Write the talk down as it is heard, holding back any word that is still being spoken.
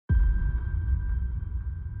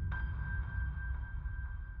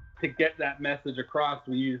to get that message across,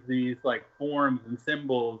 we use these like forms and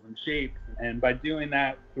symbols and shapes. And by doing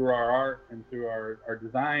that through our art and through our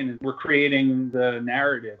design, we're creating the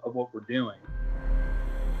narrative of what we're doing.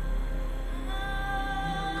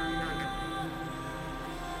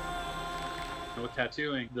 With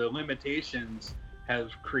tattooing, the limitations have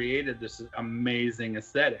created this amazing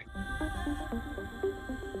aesthetic.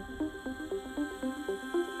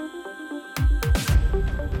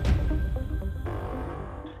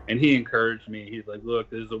 And he encouraged me. He's like, look,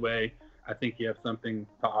 there's a way. I think you have something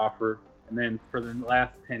to offer. And then for the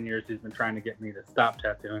last 10 years, he's been trying to get me to stop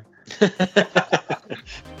tattooing.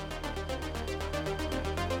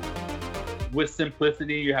 With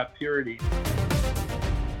simplicity, you have purity.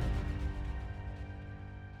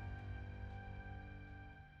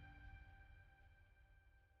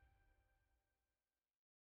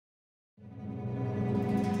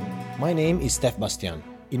 My name is Steph Bastian.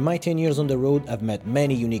 In my 10 years on the road, I've met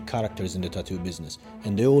many unique characters in the tattoo business,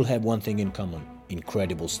 and they all have one thing in common: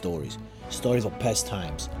 incredible stories. Stories of past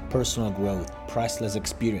times, personal growth, priceless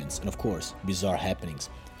experience, and of course, bizarre happenings.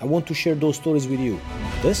 I want to share those stories with you.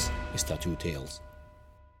 This is Tattoo Tales.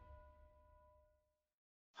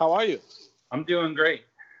 How are you? I'm doing great.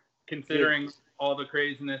 Considering all the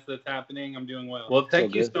craziness that's happening, I'm doing well. Well,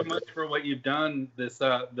 thank you so much for what you've done.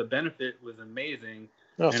 The benefit was amazing.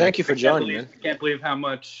 No, thank you for joining, man. I can't believe how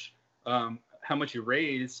much you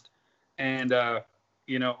raised, and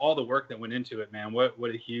all the work that went into it, man. What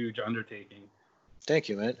a huge undertaking. Thank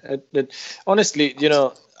you, man. Honestly,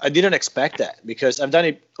 I didn't expect that, because I've done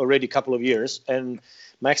it already a couple of years, and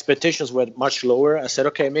my expectations were much lower. I said,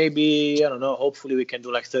 okay, maybe, I don't know, hopefully we can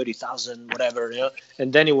do like 30,000, whatever,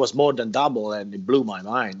 and then it was more than double, and it blew my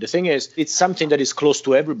mind. The thing is, it's something that is close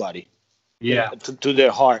to everybody. Yeah, to their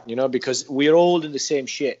heart, because we're all in the same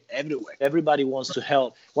shit everywhere. Everybody wants to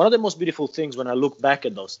help. One of the most beautiful things when I look back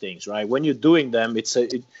at those things, right? When you're doing them,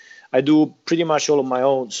 I do pretty much all of my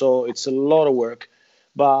own, so it's a lot of work,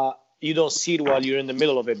 but you don't see it while you're in the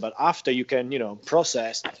middle of it. But after, you can,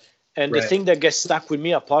 process. And the thing that gets stuck with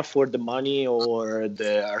me, apart for the money or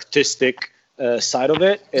the artistic side of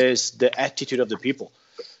it, is the attitude of the people.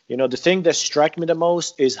 The thing that struck me the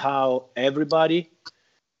most is how everybody,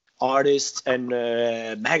 artists and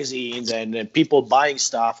magazines and people buying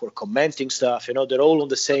stuff or commenting stuff, they're all on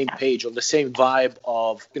the same page, on the same vibe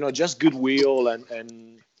of, just goodwill,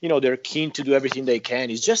 and they're keen to do everything they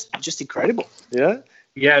can. It's just incredible.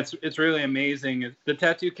 Yeah, it's really amazing. The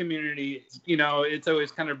tattoo community, it's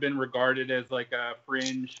always kind of been regarded as like a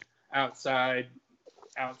fringe outsider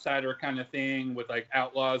kind of thing with like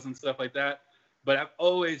outlaws and stuff like that. But I've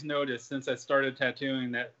always noticed since I started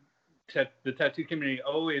tattooing that the tattoo community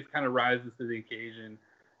always kind of rises to the occasion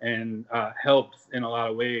and helps in a lot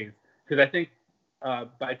of ways. Because I think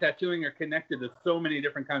by tattooing, you're connected to so many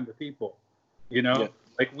different kinds of people,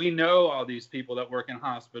 Like we know all these people that work in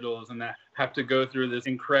hospitals and that have to go through this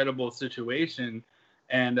incredible situation.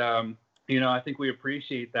 And, I think we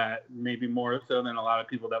appreciate that maybe more so than a lot of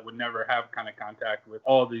people that would never have kind of contact with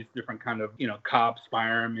all these different kind of, cops,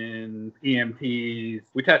 firemen, EMTs.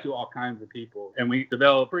 We tattoo all kinds of people, and we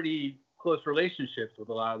develop pretty close relationships with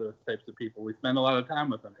a lot of those types of people. We spend a lot of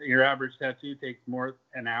time with them. Your average tattoo takes more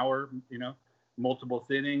an hour, multiple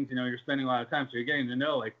sittings, you're spending a lot of time. So you're getting to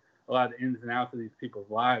know like a lot of the ins and outs of these people's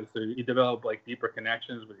lives. So you develop like deeper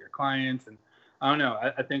connections with your clients. And I don't know,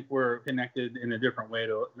 I think we're connected in a different way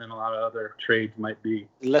than a lot of other trades might be.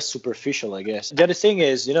 Less superficial, I guess. The other thing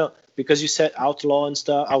is, because you said outlaw and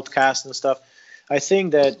stuff, outcast and stuff, I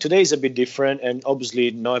think that today is a bit different, and obviously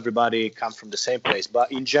not everybody comes from the same place.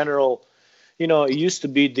 But in general, it used to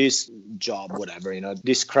be this job, whatever,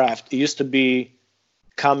 this craft. It used to be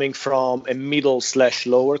coming from a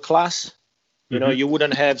middle/lower class. You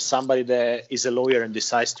wouldn't have somebody that is a lawyer and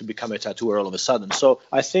decides to become a tattooer all of a sudden. So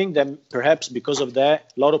I think that perhaps because of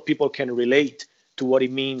that, a lot of people can relate to what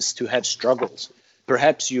it means to have struggles.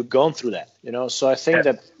 Perhaps you've gone through that, So I think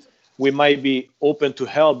that we might be open to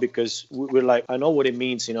help, because we're like, I know what it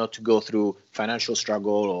means, to go through financial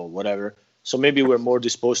struggle or whatever. So maybe we're more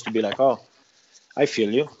disposed to be like, oh, I feel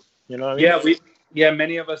you. You know what I mean? Yeah,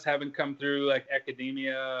 many of us haven't come through like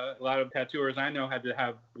academia. A lot of tattooers I know had to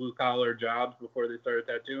have blue collar jobs before they started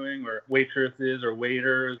tattooing, or waitresses or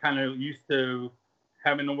waiters, kind of used to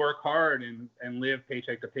having to work hard and live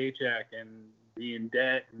paycheck to paycheck and be in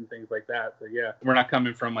debt and things like that. So yeah, we're not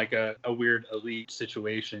coming from like a weird elite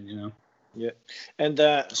situation, Yeah. And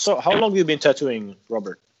so how long have you been tattooing,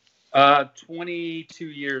 Robert? 22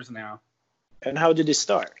 years now. And how did it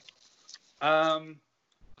start?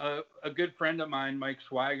 A good friend of mine, Mike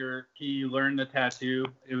Schweiger, he learned the tattoo.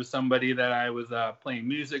 It was somebody that I was playing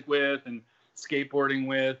music with, and skateboarding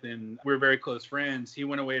with, and we were very close friends. He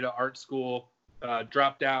went away to art school,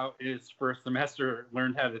 dropped out his first semester,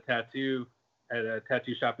 learned how to tattoo at a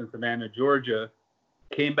tattoo shop in Savannah, Georgia,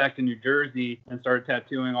 came back to New Jersey and started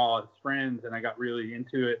tattooing all his friends, and I got really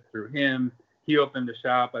into it through him. He opened a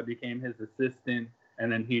shop, I became his assistant,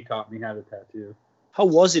 and then he taught me how to tattoo. How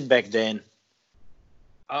was it back then?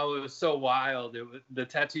 Oh, it was so wild. It was the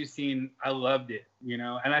tattoo scene. I loved it, you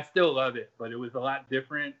know, and I still love it, but it was a lot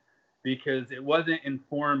different because it wasn't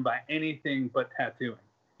informed by anything but tattooing.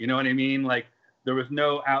 You know what I mean? Like, there was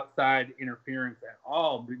no outside interference at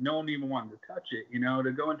all. No one even wanted to touch it. You know,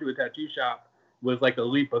 to go into a tattoo shop was like a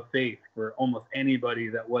leap of faith for almost anybody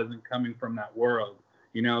that wasn't coming from that world.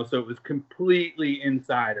 You know, so it was completely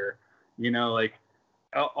insider. You know, like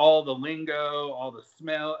all the lingo, all the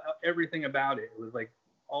smell, everything about it. It was like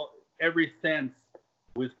every sense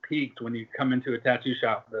was peaked when you come into a tattoo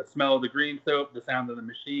shop. The smell of the green soap, the sound of the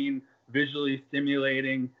machine, visually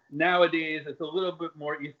stimulating. Nowadays, it's a little bit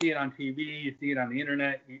more, you see it on TV, you see it on the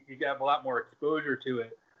internet, you have a lot more exposure to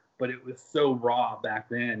it, but it was so raw back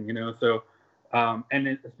then, you know? So,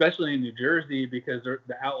 especially in New Jersey, because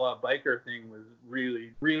the outlaw biker thing was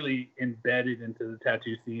really, really embedded into the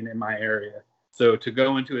tattoo scene in my area. So to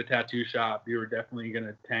go into a tattoo shop, you were definitely going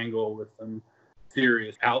to tangle with some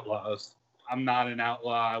serious outlaws. I'm not an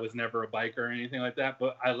outlaw. I was never a biker or anything like that,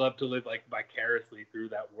 but I love to live like vicariously through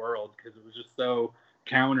that world because it was just so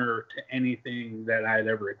counter to anything that I'd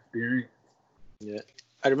ever experienced. Yeah.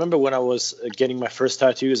 I remember when I was getting my first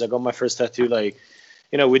tattoos, I got my first tattoo, like,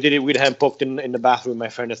 you know, we'd have poked in the bathroom with my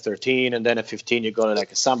friend at 13, and then at 15, you go to like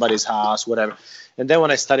somebody's house, whatever. And then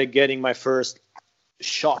when I started getting my first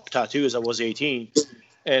shop tattoos, I was 18.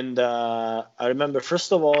 And I remember,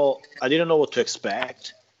 first of all, I didn't know what to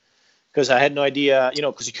expect because I had no idea, you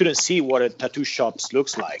know, because you couldn't see what a tattoo shop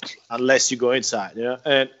looks like unless you go inside, you know.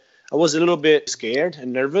 And I was a little bit scared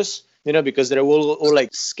and nervous, you know, because there were all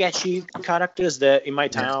like sketchy characters that in my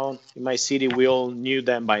town, in my city, we all knew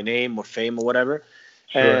them by name or fame or whatever.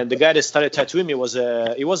 Sure. And the guy that started tattooing me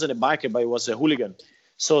he wasn't a biker, but he was a hooligan.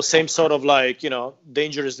 So same sort of like, you know,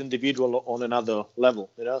 dangerous individual on another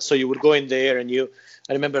level, you know. So you would go in there and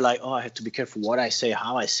I remember like, oh, I have to be careful what I say,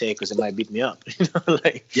 how I say, because it might beat me up, you know,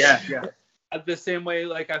 like. Yeah. The same way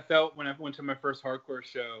like I felt when I went to my first hardcore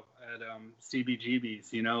show at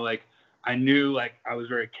CBGB's, you know, like I knew like I was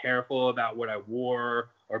very careful about what I wore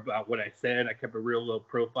or about what I said. I kept a real low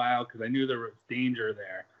profile because I knew there was danger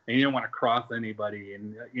there and you didn't want to cross anybody.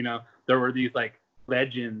 And, you know, there were these like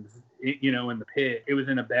legends, you know, in the pit. It was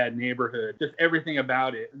in a bad neighborhood. Just everything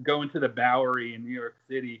about it. Going to the Bowery in New York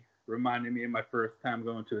City reminded me of my first time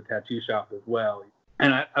going to a tattoo shop as well.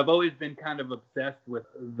 And I've always been kind of obsessed with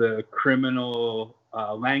the criminal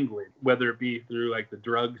language, whether it be through like the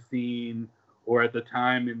drug scene or at the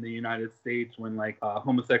time in the United States when like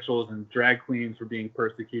homosexuals and drag queens were being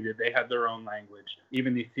persecuted, they had their own language.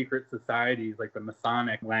 Even these secret societies like the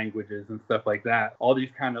Masonic languages and stuff like that, all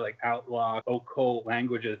these kind of like outlaw occult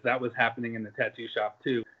languages, that was happening in the tattoo shop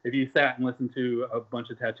too. If you sat and listened to a bunch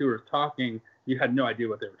of tattooers talking, you had no idea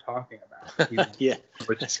what they were talking about. You know? Yeah.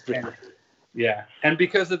 Yeah. And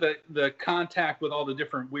because of the contact with all the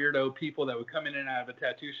different weirdo people that would come in and out of a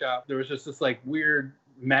tattoo shop, there was just this like weird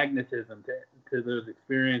magnetism to those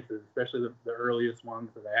experiences, especially the earliest ones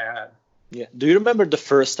that I had. Yeah. Do you remember the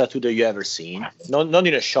first tattoo that you ever seen? Not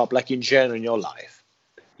in a shop, like in general in your life.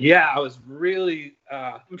 Yeah, I was really,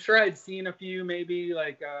 I'm sure I'd seen a few, maybe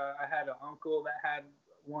like I had an uncle that had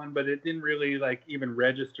one, but it didn't really like even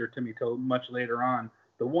register to me till much later on.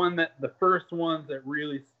 The first ones that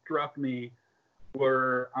really struck me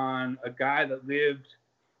were on a guy that lived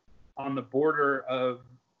on the border of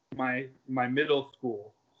my middle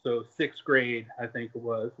school. So 6th grade, I think it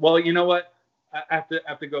was. Well, you know what? I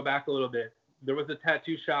have to go back a little bit. There was a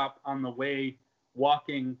tattoo shop on the way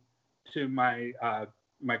walking to my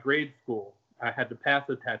grade school. I had to pass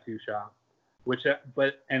a tattoo shop,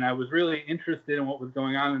 and I was really interested in what was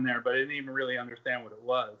going on in there, but I didn't even really understand what it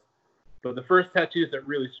was. But the first tattoos that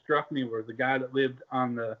really struck me was the guy that lived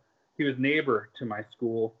he was neighbor to my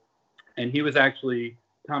school, and he was actually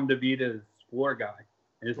Tom DeVita's floor guy,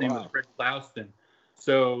 and his name was Fred Klauston.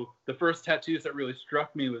 So the first tattoos that really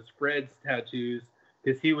struck me was Fred's tattoos,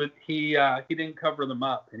 because he didn't cover them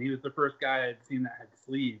up, and he was the first guy I'd seen that had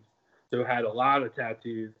sleeves, so had a lot of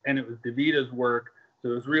tattoos, and it was DeVita's work, so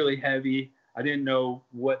it was really heavy. I didn't know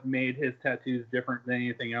what made his tattoos different than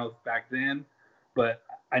anything else back then, but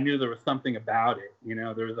I knew there was something about it. You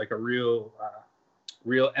know, there was like a real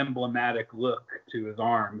emblematic look to his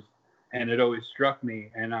arms, and it always struck me.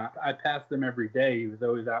 And I passed him every day. He was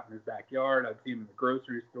always out in his backyard. I'd see him in the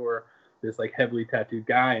grocery store. this like heavily tattooed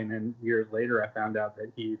guy. And then years later, I found out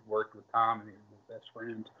that he worked with Tom and he was his best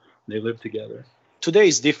friend. They lived together. Today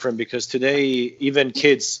is different because today even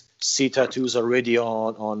kids see tattoos already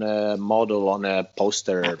on a model, on a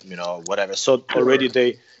poster, whatever. So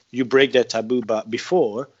already you break that taboo. But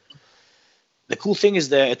before, the cool thing is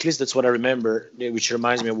that, at least that's what I remember, which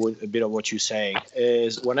reminds me a bit of what you're saying,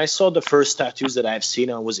 is when I saw the first tattoos that I've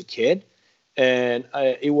seen, I was a kid, and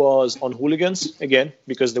it was on hooligans again,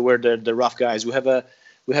 because they were the rough guys. We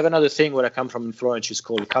have another thing where I come from in Florence. It's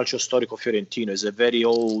called Calcio Storico Fiorentino. It's a very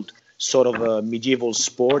old sort of a medieval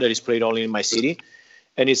sport that is played only in my city,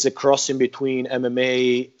 and it's a crossing between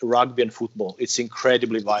MMA, rugby, and football. It's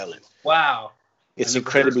incredibly violent. Wow. It's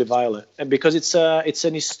incredibly violent, and because it's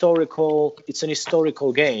an historical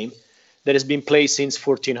game that has been played since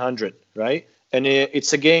 1400, right? And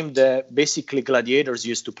it's a game that basically gladiators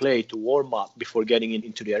used to play to warm up before getting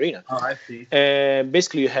into the arena. Oh, I see. And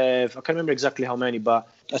basically you have, I can't remember exactly how many, but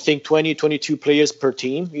I think 20, 22 players per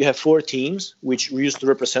team. You have 4 teams, which used to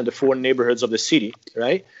represent the 4 neighborhoods of the city,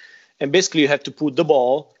 right? And basically you have to put the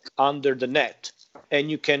ball under the net, and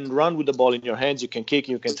you can run with the ball in your hands, you can kick,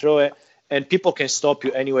 you can throw it, and people can stop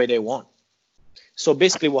you any way they want. So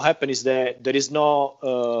basically what happened is that there is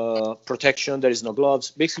no protection, there is no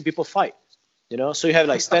gloves. Basically people fight. So you have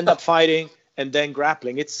like stand-up fighting and then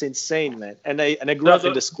grappling. It's insane, man. And I grew up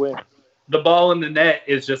in the square. The ball in the net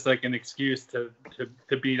is just like an excuse to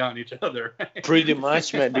beat on each other. Pretty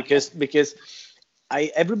much, man. Because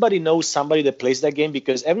everybody knows somebody that plays that game,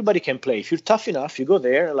 because everybody can play. If you're tough enough, you go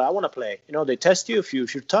there. Like, I want to play. They test you. If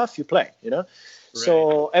you're tough, you play. Right.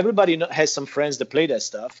 So everybody has some friends that play that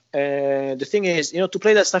stuff. And the thing is, to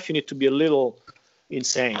play that stuff, you need to be a little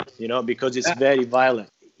insane. Because it's very violent.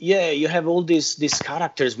 Yeah, you have all these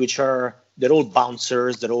characters which they're all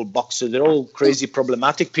bouncers, they're all boxers, they're all crazy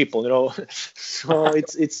problematic people, So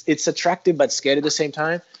it's attractive but scary at the same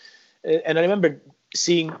time. And I remember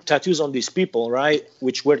seeing tattoos on these people, right,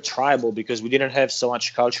 which were tribal, because we didn't have so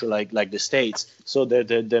much culture like the States. So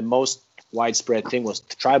the most widespread thing was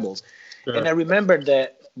tribals. Sure. And I remember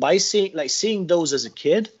that by seeing those as a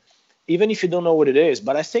kid, even if you don't know what it is,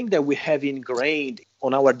 but I think that we have ingrained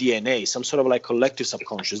on our DNA some sort of like collective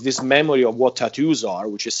subconscious, this memory of what tattoos are,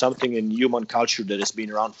 which is something in human culture that has been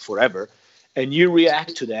around forever. And you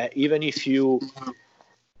react to that even if you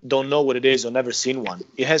don't know what it is or never seen one.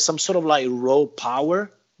 It has some sort of like raw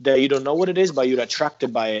power that you don't know what it is, but you're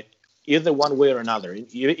attracted by it either one way or another.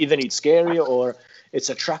 Either it's scary or it's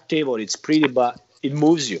attractive or it's pretty, but it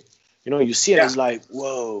moves you. You see it, it's like,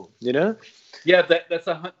 whoa, Yeah, that's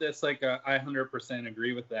like I 100%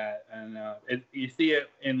 agree with that, and you see it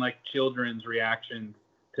in like children's reactions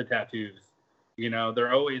to tattoos.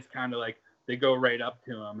 They're always kind of like, they go right up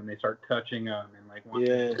to them and they start touching them and like want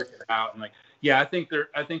to check it out, and like, I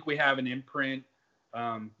think we have an imprint.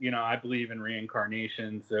 I believe in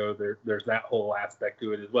reincarnation, so there's that whole aspect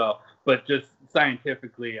to it as well. But just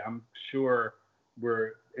scientifically, I'm sure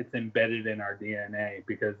it's embedded in our DNA,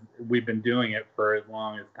 because we've been doing it for as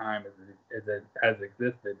long as time as it has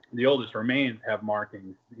existed. The oldest remains have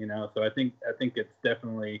markings, so I think it's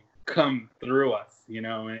definitely come through us,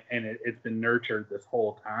 and it's been nurtured this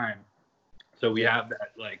whole time. So we have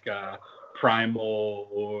that like primal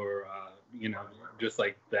or just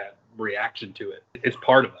like that reaction to it. It's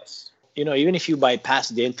part of us. Even if you bypass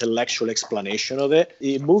the intellectual explanation of it,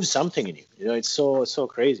 it moves something in you. It's so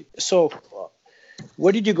crazy. So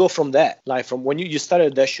where did you go from that? Like from when you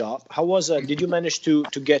started that shop, how was it? Did you manage to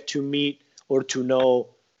get to meet or to know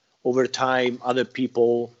over time other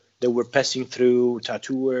people that were passing through,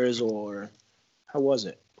 tattooers, or how was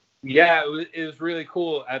it? Yeah, it was really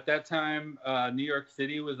cool. At that time, New York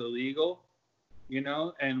City was illegal,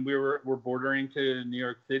 and we're bordering to New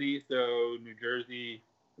York City. So New Jersey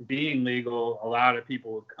being legal, a lot of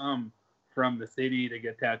people would come from the city to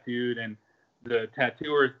get tattooed, and the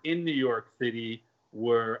tattooers in New York City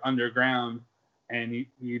were underground, and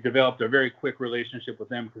you developed a very quick relationship with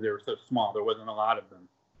them because they were so small. There wasn't a lot of them.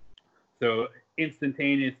 So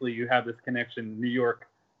instantaneously you have this connection, New York,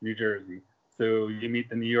 New Jersey. So you meet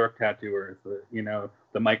the New York tattooers,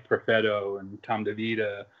 the Mike Perfetto and Tom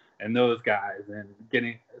DeVita and those guys,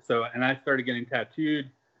 and I started getting tattooed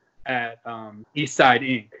at East Side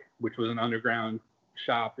Ink, which was an underground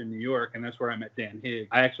shop in New York, and that's where I met Dan Higgs.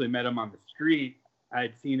 I actually met him on the street. I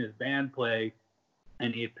had seen his band play,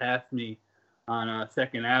 and he had passed me on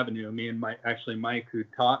 2nd Avenue. Me and Mike, who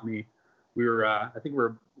taught me, we were, I think we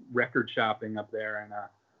were record shopping up there, and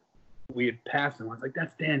we had passed him. I was like,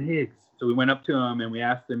 that's Dan Higgs. So we went up to him, and we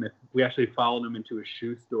asked him if we actually followed him into a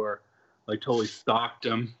shoe store, like totally stalked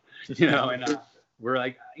him, and we're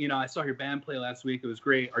like, I saw your band play last week. It was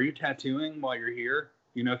great. Are you tattooing while you're here?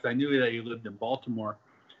 Because I knew that you lived in Baltimore.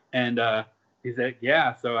 And he said,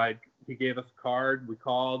 yeah. So he gave us a card. We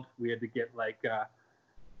called. We had to get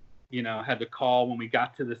had to call when we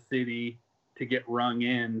got to the city to get rung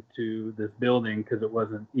in to this building because it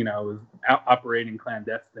wasn't, it was operating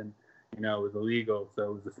clandestine. It was illegal.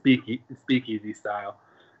 So it was a speakeasy style.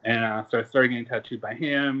 And so I started getting tattooed by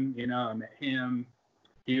him. I met him.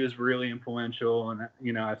 He was really influential. And,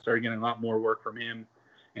 I started getting a lot more work from him.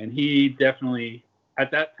 And he definitely,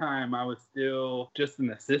 at that time, I was still just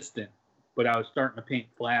an assistant, but I was starting to paint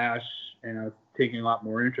flash and I was taking a lot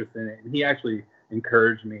more interest in it. And he actually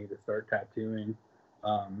encouraged me to start tattooing.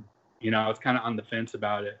 I was kind of on the fence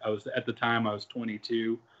about it. At the time I was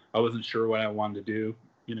 22. I wasn't sure what I wanted to do,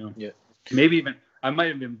 Yeah. Maybe even, I might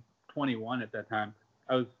have been 21 at that time.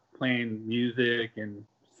 I was playing music and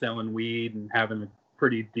selling weed and having a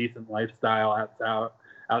pretty decent lifestyle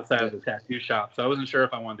outside of the tattoo shop. So I wasn't sure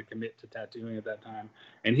if I wanted to commit to tattooing at that time.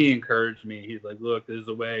 And he encouraged me. He's like, look, this is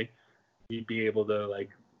a way you'd be able to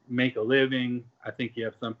make a living. I think you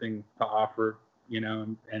have something to offer,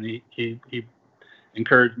 and he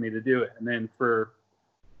encouraged me to do it. And then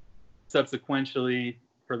subsequently,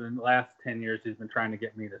 for the last 10 years, he's been trying to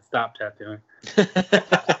get me to stop tattooing.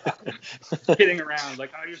 Kidding around,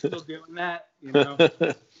 like, oh, you're still doing that?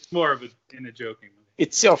 More of in a joking way.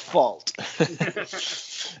 It's your fault.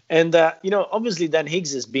 And, obviously Dan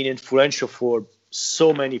Higgs has been influential for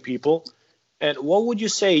so many people. And what would you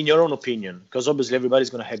say, in your own opinion, because obviously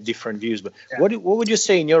everybody's going to have different views, but what would you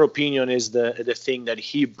say, in your opinion, is the thing that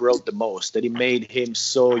he brought the most, that he made him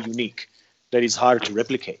so unique, that is hard to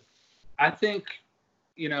replicate? I think,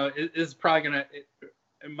 it's probably going to,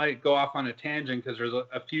 it might go off on a tangent because there's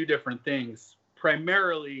a few different things.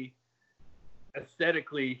 Primarily,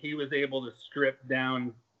 aesthetically, he was able to strip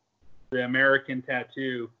down the American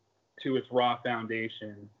tattoo to its raw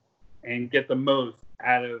foundation and get the most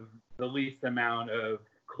out of the least amount of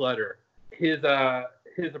clutter. His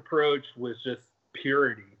approach was just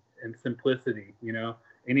purity and simplicity,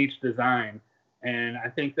 in each design. And I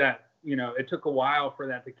think that, it took a while for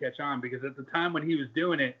that to catch on, because at the time when he was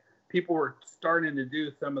doing it, people were starting to do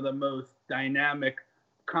some of the most dynamic,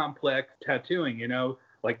 complex tattooing,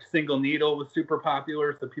 like single needle was super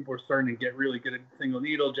popular. So people were starting to get really good at single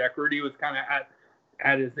needle. Jack Rudy was kind of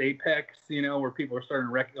at his apex, where people were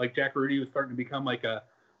starting to Jack Rudy was starting to become like a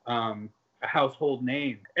household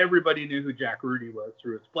name. Everybody knew who Jack Rudy was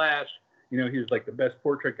through his flash. He was like the best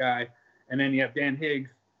portrait guy. And then you have Dan Higgs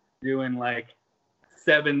doing like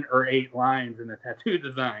 7 or 8 lines in the tattoo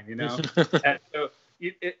design, So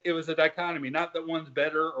it was a dichotomy. Not that one's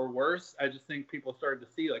better or worse. I just think people started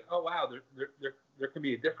to see like, oh wow, there can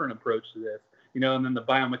be a different approach to this, And then the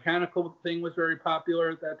biomechanical thing was very popular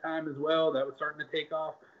at that time as well. That was starting to take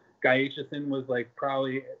off. Guy Aitchison was like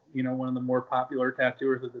probably, one of the more popular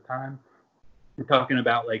tattooers at the time. We're talking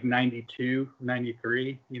about like 92,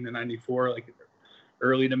 93, 94, like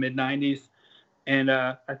early to mid 90s. And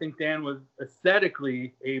I think Dan was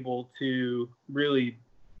aesthetically able to really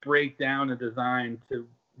break down a design to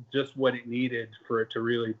just what it needed for it to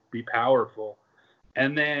really be powerful.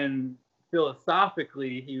 And then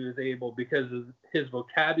philosophically, he was able, because of his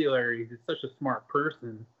vocabulary, he's such a smart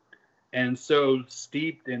person and so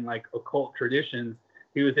steeped in like occult traditions,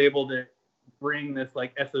 he was able to bring this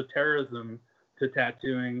like esotericism to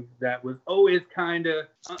tattooing that was always kind of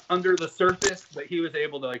under the surface, but he was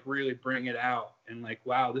able to like really bring it out and like,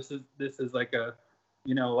 wow, this is like a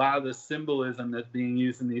lot of the symbolism that's being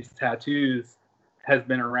used in these tattoos has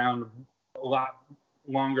been around a lot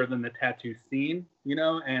longer than the tattoo scene,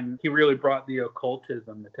 and he really brought the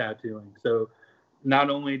occultism to tattooing. So not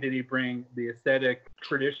only did he bring the aesthetic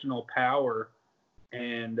traditional power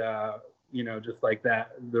and, just like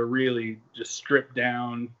that, the really just stripped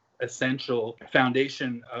down essential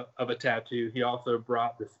foundation of a tattoo, he also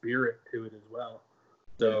brought the spirit to it as well.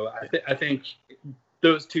 So I think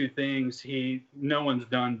those two things, no one's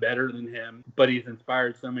done better than him, but he's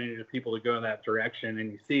inspired so many people to go in that direction.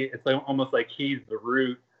 And you see, it's like, almost like he's the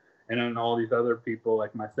root, and then all these other people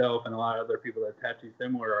like myself and a lot of other people that tattoo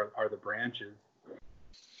similar are the branches.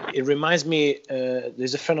 It reminds me,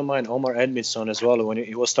 there's a friend of mine, Omar Edmondson, as well, when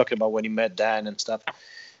he was talking about when he met Dan and stuff.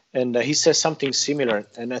 And he says something similar.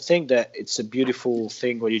 And I think that it's a beautiful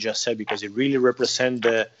thing what you just said, because it really represents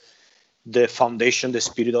the foundation, the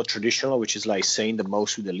spirit of traditional, which is like saying the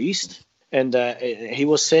most with the least. And he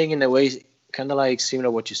was saying in a way, kind of like similar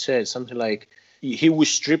to what you said, something like he would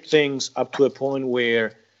strip things up to a point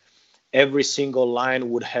where every single line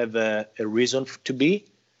would have a reason to be.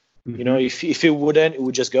 Mm-hmm. If it wouldn't, it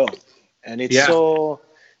would just go. And it's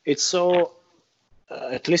so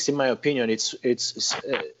at least in my opinion, it's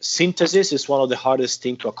synthesis is one of the hardest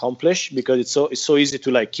thing to accomplish, because it's so easy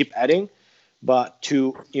to like keep adding, but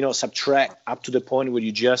to subtract up to the point where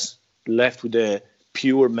you just left with a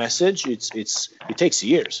pure message, it takes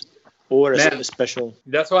years. Or a special.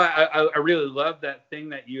 That's why I really love that thing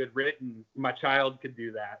that you had written. My child could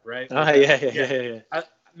do that, right? Yeah.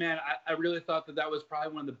 I really thought that was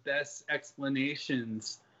probably one of the best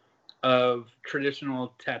explanations of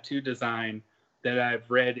traditional tattoo design that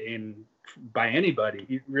I've read by anybody.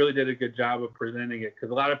 You really did a good job of presenting it,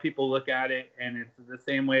 because a lot of people look at it and it's the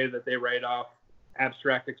same way that they write off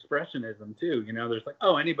abstract expressionism too. There's like,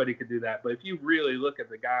 oh, anybody could do that. But if you really look at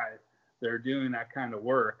the guys that are doing that kind of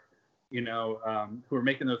work, who are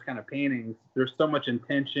making those kind of paintings, there's so much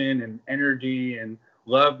intention and energy and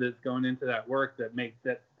love that's going into that work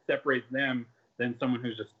that separates them than someone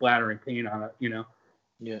who's just splattering paint on it,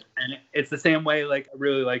 Yeah. And it's the same way, like, I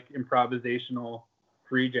really like improvisational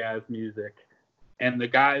free jazz music. And the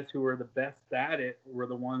guys who were the best at it were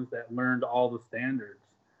the ones that learned all the standards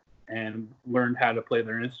and learned how to play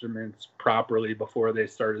their instruments properly before they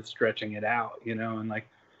started stretching it out, and like,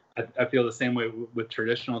 I feel the same way with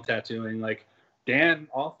traditional tattooing. Like, Dan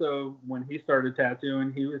also, when he started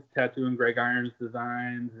tattooing, he was tattooing Greg Irons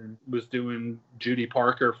designs and was doing Judy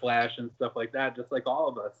Parker flash and stuff like that, just like all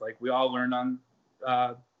of us. Like, we all learned on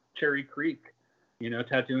Cherry Creek,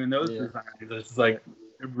 tattooing those designs. It's like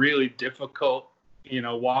really difficult,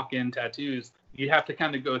 walk-in tattoos. You have to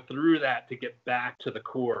kind of go through that to get back to the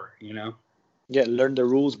core, Yeah, learn the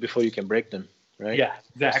rules before you can break them, right? Yeah,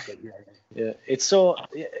 exactly. Yeah, it's so.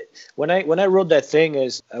 When I wrote that thing,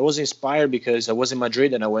 I was inspired because I was in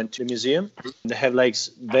Madrid and I went to a museum. They have like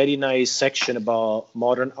very nice section about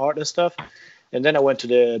modern art and stuff. And then I went to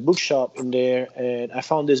the bookshop in there and I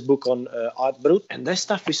found this book on Art Brut. And that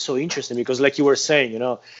stuff is so interesting because, like you were saying,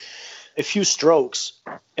 a few strokes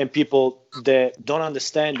and people that don't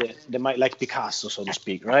understand it, they might, like Picasso, so to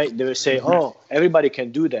speak, right? They will say, oh, everybody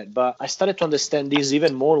can do that. But I started to understand this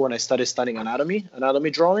even more when I started studying anatomy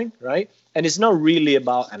drawing, right? And it's not really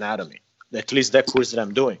about anatomy, at least that course that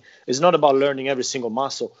I'm doing. It's not about learning every single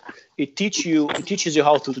muscle. It teaches you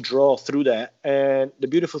how to draw through that. And the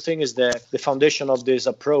beautiful thing is that the foundation of this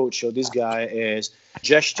approach or this guy is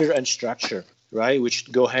gesture and structure, right?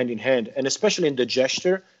 Which go hand in hand. And especially in the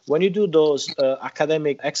gesture, when you do those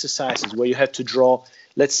academic exercises where you have to draw,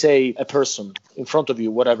 let's say, a person in front of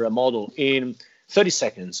you, whatever, a model, in 30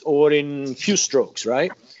 seconds or in few strokes,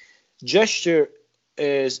 right? Gesture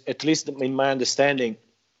is, at least in my understanding,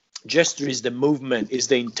 gesture is the movement, is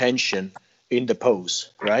the intention in the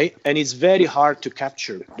pose, right? And it's very hard to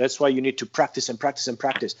capture. That's why you need to practice and practice and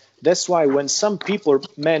practice. That's why when some people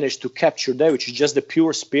manage to capture that, which is just the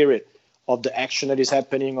pure spirit of the action that is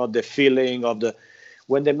happening, or the feeling of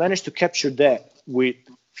when they manage to capture that with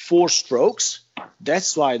 4 strokes,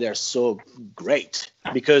 that's why they're so great.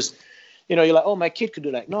 Because, you're like, oh, my kid could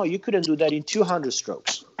do that. No, you couldn't do that in 200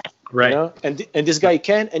 strokes. Right. And this guy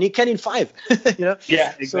can, and he can in 5.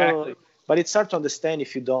 Yeah, exactly. But it's hard to understand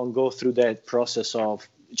if you don't go through that process of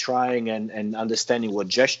trying and understanding what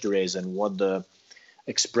gesture is and what the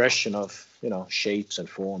expression of, shapes and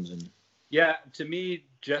forms. And yeah, to me,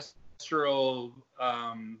 gestural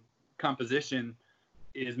composition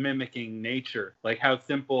is mimicking nature, like how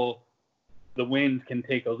simple the wind can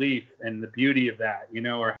take a leaf and the beauty of that,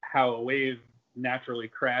 or how a wave naturally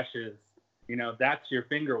crashes. That's your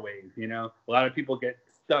finger wave. A lot of people get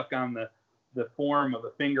stuck on the form of a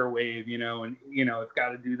finger wave, and it's got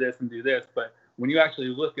to do this and do this. But when you actually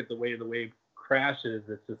look at the way the wave crashes,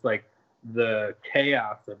 it's just like the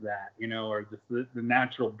chaos of that, or just the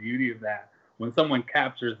natural beauty of that. When someone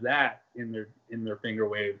captures that in their finger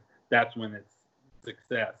wave, that's when it's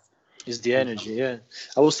success. It's the energy, yeah.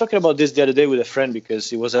 I was talking about this the other day with a friend because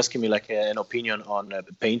he was asking me like an opinion on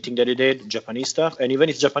painting that he did, Japanese stuff. And even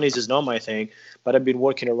if Japanese is not my thing, but I've been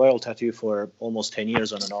working at Royal Tattoo for almost 10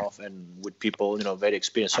 years on and off, and with people, very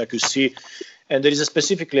experienced. So I could see, and there is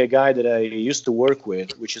specifically a guy that I used to work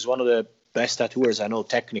with, which is one of the best tattooers I know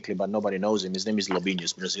technically, but nobody knows him. His name is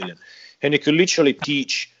Lobinhos, Brazilian. And he could literally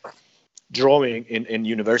teach drawing in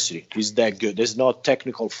university. He's that good. There's no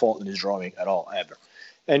technical fault in his drawing at all, ever.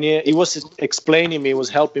 And he was explaining me, he was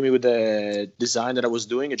helping me with the design that I was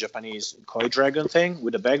doing, a Japanese koi dragon thing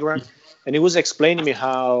with the background. And he was explaining me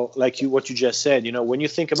how, like what you just said, when you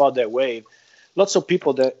think about that wave, lots of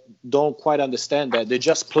people that don't quite understand that, they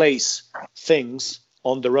just place things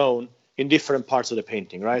on their own in different parts of the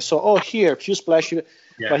painting, right? So, here, a few splash.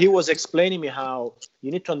 Yeah. But he was explaining me how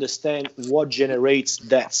you need to understand what generates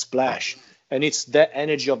that splash. And it's that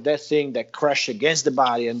energy of that thing that crash against the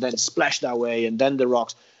body and then splash that way and then the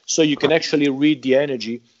rocks. so you can actually read the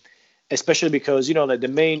energy, especially because, like the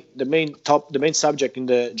main subject in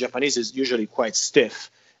the Japanese is usually quite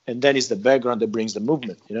stiff, and then it's the background that brings the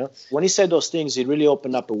movement. When he said those things, it really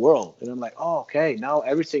opened up a world, and I'm like, oh, okay, now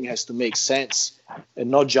everything has to make sense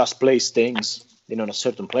and not just place things in a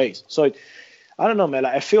certain place. So I don't know, man.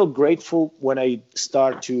 I feel grateful when I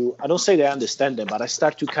start to, I don't say that I understand them, but I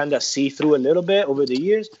start to kind of see through a little bit over the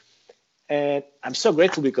years. And I'm so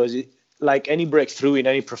grateful because like any breakthrough in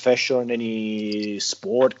any profession, any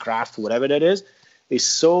sport, craft, whatever that is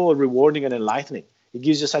so rewarding and enlightening. It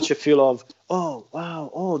gives you such a feel of, oh, wow,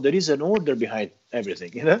 oh, there is an order behind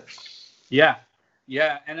everything, Yeah.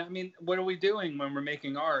 Yeah. And I mean, what are we doing when we're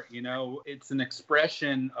making art? It's an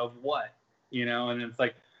expression of what, and it's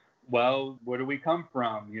like, well, where do we come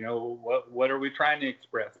from? What are we trying to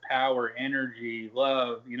express? Power, energy,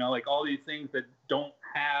 love, like all these things that don't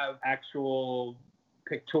have actual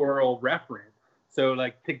pictorial reference. So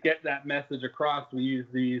like to get that message across, we use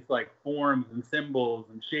these like forms and symbols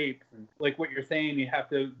and shapes. And like what you're saying, you have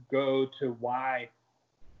to go to why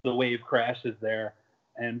the wave crashes there.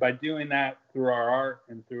 And by doing that through our art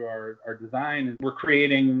and through our design, we're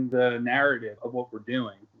creating the narrative of what we're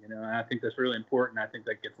doing. And I think that's really important. I think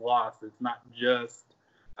that gets lost. It's not just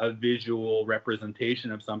a visual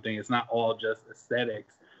representation of something. It's not all just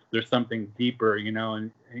aesthetics. There's something deeper,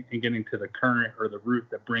 and getting to the current or the root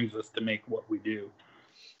that brings us to make what we do.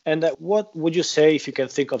 And what would you say, if you can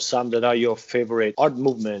think of some that are your favorite art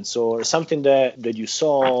movements or something that you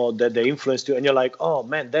saw that they influenced you and you're like, oh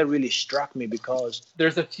man, that really struck me? Because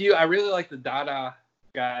there's a few. I really like the Dada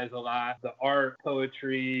guys a lot, the art,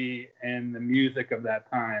 poetry, and the music of that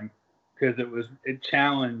time, because it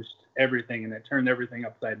challenged everything and it turned everything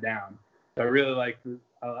upside down. So I really like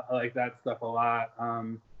that stuff a lot.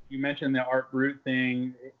 You mentioned the Art Brut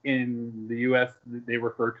thing. In the U.S., they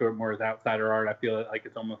refer to it more as outsider art. I feel like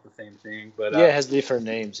it's almost the same thing, but it has different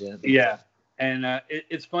names. Yeah, and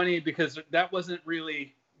it's funny because that's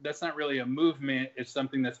not really a movement. It's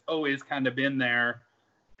something that's always kind of been there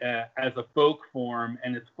as a folk form,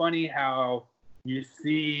 and it's funny how you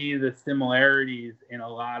see the similarities in a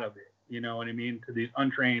lot of it. You know what I mean? To these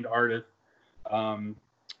untrained artists,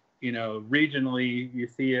 regionally you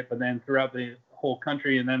see it, but then throughout the whole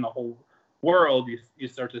country and then the whole world, you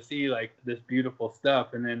start to see like this beautiful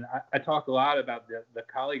stuff. And then I talk a lot about the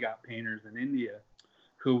Kalighat painters in India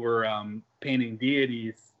who were painting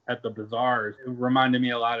deities at the bazaars. It reminded me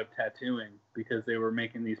a lot of tattooing because they were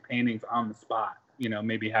making these paintings on the spot.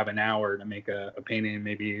 Maybe have an hour to make a painting,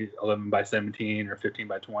 maybe 11 by 17 or 15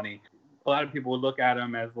 by 20. A lot of people would look at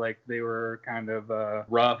them as like they were kind of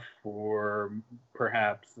rough or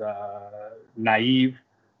perhaps naive.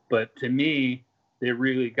 But to me, they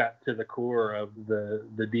really got to the core of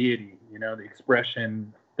the deity, the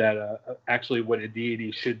expression that actually what a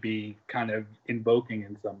deity should be kind of invoking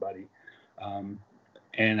in somebody.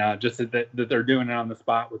 And just that they're doing it on the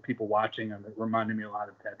spot with people watching them, it reminded me a lot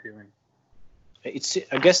of tattooing.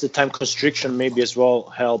 I guess the time constriction maybe as well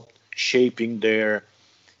helped shaping their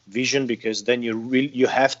vision, because then you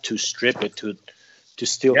have to strip it to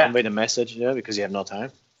still convey the message, because you have no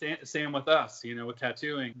time. Same with us, with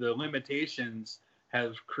tattooing. The limitations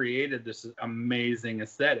have created this amazing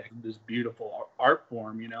aesthetic, this beautiful art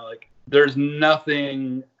form. Like there's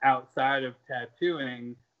nothing outside of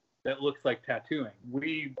tattooing that looks like tattooing.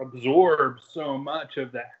 We absorb so much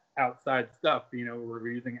of that outside stuff. We're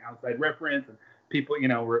using outside reference, and people,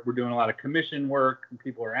 we're doing a lot of commission work, and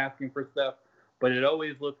people are asking for stuff, but it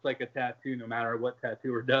always looks like a tattoo no matter what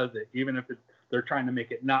tattooer does it, even if they're trying to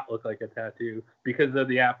make it not look like a tattoo. Because of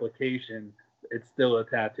the application, it's still a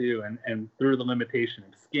tattoo. And through the limitation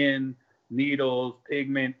of skin, needles,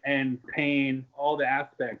 pigment, and pain, all the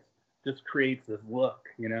aspects just creates this look,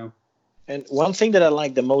 And one thing that I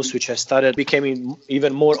like the most, which became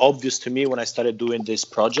even more obvious to me when I started doing these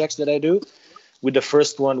projects that I do, with the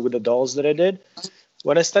first one with the dolls that I did,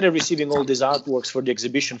 when I started receiving all these artworks for the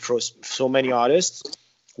exhibition for so many artists,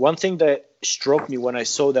 one thing that struck me when I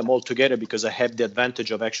saw them all together, because I have the advantage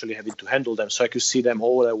of actually having to handle them so I could see them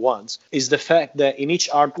all at once, is the fact that in each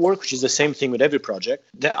artwork, which is the same thing with every project,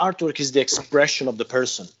 the artwork is the expression of the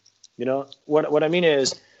person. What I mean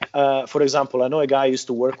is, for example, I know a guy I used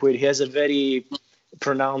to work with. He has a very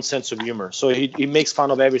pronounced sense of humor. So he makes fun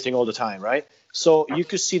of everything all the time, right? So you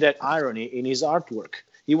could see that irony in his artwork.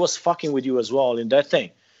 He was fucking with you as well in that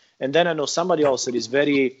thing. And then I know somebody else that is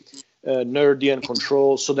very nerdy and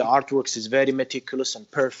controlled. So the artwork is very meticulous and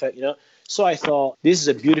perfect, So I thought this is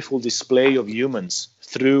a beautiful display of humans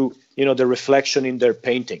through, the reflection in their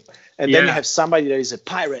painting. And then you have somebody that is a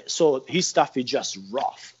pirate. So his stuff is just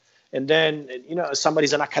rough. And then,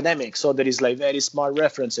 somebody's an academic, so there is like very smart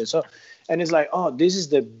references. So, and it's like, oh, this is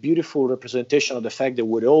the beautiful representation of the fact that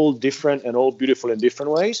we're all different and all beautiful in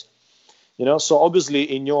different ways. So obviously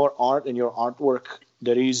in your art and your artwork,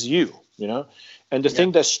 there is you, and the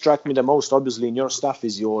thing that struck me the most, obviously, in your stuff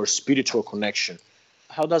is your spiritual connection.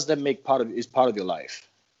 How does that make part of your life?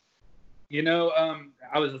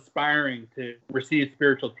 I was aspiring to receive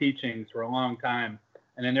spiritual teachings for a long time,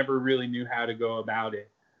 and I never really knew how to go about it.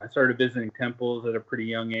 I started visiting temples at a pretty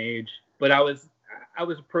young age, but I was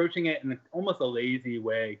approaching it in almost a lazy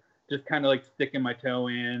way, just kind of like sticking my toe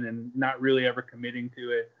in and not really ever committing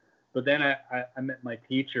to it. But then I met my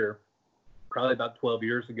teacher probably about 12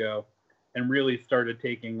 years ago and really started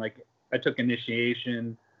taking, I took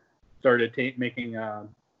initiation, started making,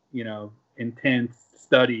 intense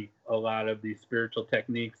study a lot of these spiritual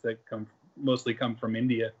techniques that mostly come from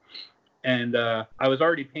India. And I was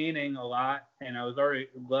already painting a lot, and I was already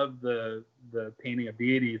loved the painting of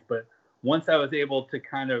deities. But once I was able to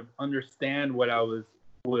kind of understand what I was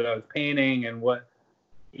painting and what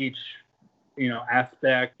each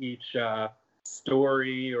aspect, each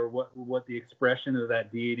story, or what the expression of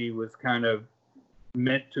that deity was kind of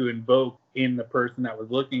meant to invoke in the person that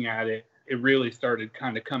was looking at it, it really started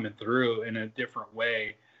kind of coming through in a different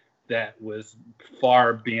way that was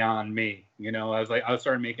far beyond me. I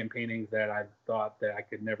started making paintings that I thought that I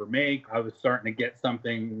could never make. I was starting to get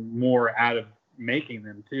something more out of making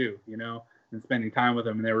them too, and spending time with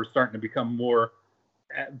them. And they were starting to become more,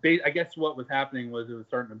 I guess what was happening was it was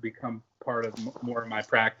starting to become part of more of my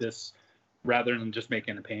practice rather than just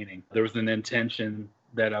making a painting. There was an intention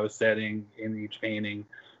that I was setting in each painting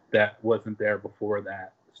that wasn't there before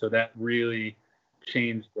that. So that really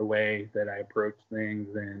changed the way that I approach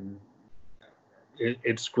things, and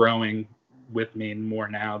it's growing with me more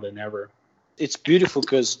now than ever. It's beautiful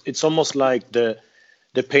because it's almost like the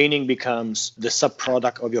painting becomes the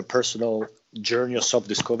subproduct of your personal journey of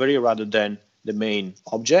self-discovery rather than the main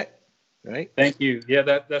object, right? Thank you. Yeah,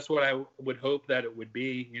 that's what I would hope that it would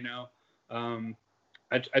be.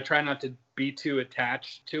 I try not to be too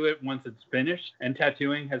attached to it once it's finished, and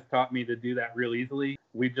tattooing has taught me to do that real easily.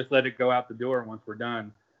 We just let it go out the door once we're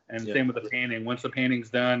done. And same with the painting. Once the painting's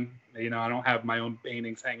done, I don't have my own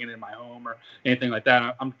paintings hanging in my home or anything like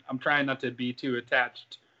that. I'm trying not to be too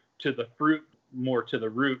attached to the fruit, more to the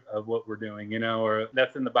root of what we're doing, or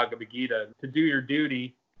that's in the Bhagavad Gita, to do your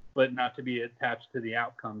duty, but not to be attached to the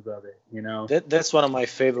outcomes of it, That's one of my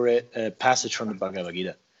favorite passages from the Bhagavad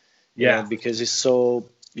Gita. Yeah, because it's so,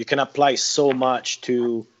 you can apply so much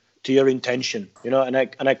to your intention, and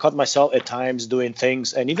I caught myself at times doing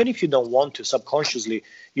things, and even if you don't want to, subconsciously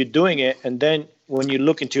you're doing it, and then when you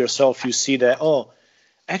look into yourself, you see that, oh,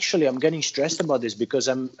 actually I'm getting stressed about this because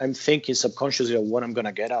I'm thinking subconsciously of what I'm going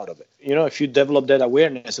to get out of it. If you develop that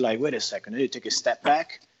awareness, like, wait a second, you take a step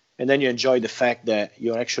back, and then you enjoy the fact that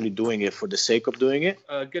you're actually doing it for the sake of doing it.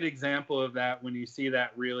 A good example of that, when you see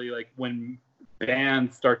that, really, like when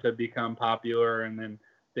bands start to become popular, and then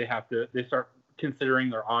they start considering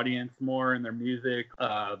their audience more in their music,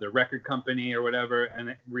 their record company or whatever, and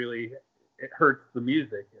it hurts the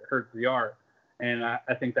music, it hurts the art. And I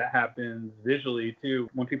think that happens visually too,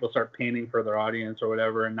 when people start painting for their audience or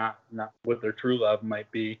whatever, and not what their true love might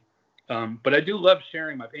be. But I do love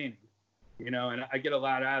sharing my paintings, and I get a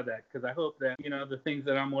lot out of that, because I hope that, the things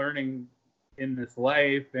that I'm learning in this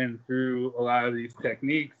life and through a lot of these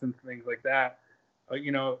techniques and things like that,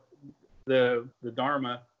 the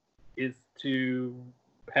Dharma is to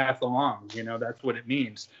pass along, that's what it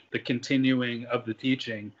means, the continuing of the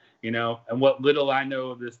teaching, and what little I know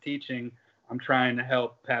of this teaching, I'm trying to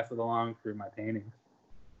help pass it along through my paintings.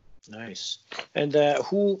 Nice. And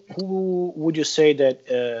who would you say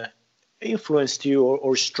that influenced you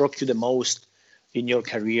or struck you the most in your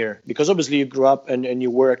career? Because obviously you grew up and you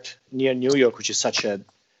worked near New York, which is such a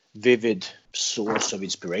vivid source of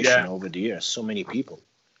inspiration over the years. So many people.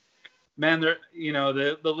 Man,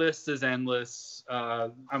 the list is endless.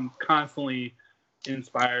 I'm constantly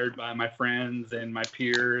inspired by my friends and my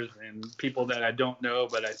peers and people that I don't know,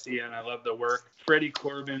 but I see and I love their work. Freddie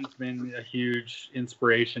Corbin's been a huge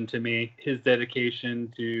inspiration to me. His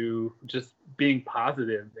dedication to just being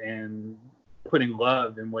positive and putting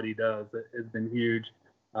love in what he does has been huge.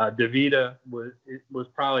 DeVita was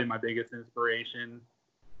probably my biggest inspiration.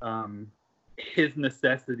 His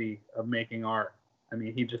necessity of making art. I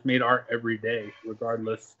mean, he just made art every day,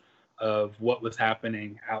 regardless of what was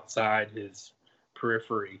happening outside his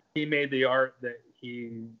periphery. He made the art that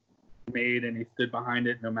he made, and he stood behind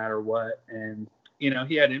it no matter what. And,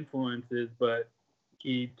 he had influences, but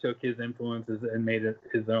he took his influences and made it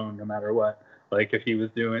his own no matter what. Like if he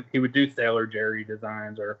would do Sailor Jerry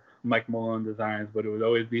designs or Mike Malone designs, but it would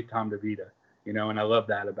always be Tom DeVita, you know, and I love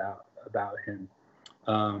that about him.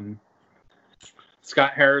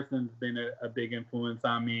 Scott Harrison's been a big influence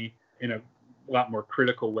on me in a lot more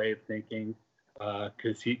critical way of thinking,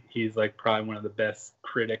 because he's like probably one of the best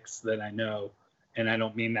critics that I know, and I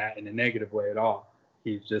don't mean that in a negative way at all.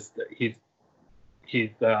 He's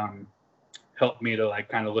helped me to like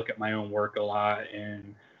kind of look at my own work a lot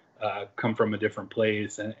and come from a different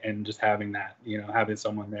place, and just having that, you know, having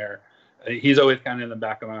someone there. He's always kind of in the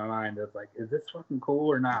back of my mind of like, is this fucking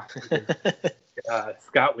cool or not? Because,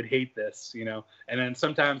 Scott would hate this, you know. And then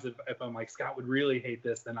sometimes if I'm like, Scott would really hate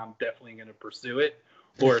this, then I'm definitely going to pursue it.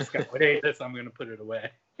 Or if Scott would hate this, I'm going to put it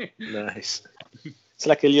away. Nice. It's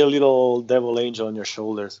like a little devil angel on your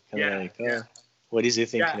shoulders. Yeah. What is he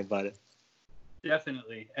thinking about it?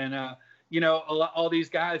 Definitely. And, you know, all these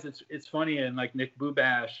guys, it's funny. And like Nick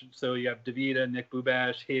Bubash, so you have DeVita, Nick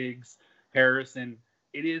Bubash, Higgs, Harrison.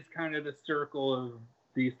 It is kind of the circle of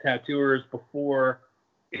these tattooers before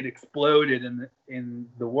it exploded in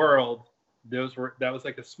the world. That was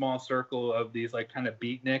like a small circle of these like kind of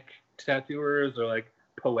beatnik tattooers, or like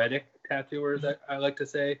poetic tattooers, I like to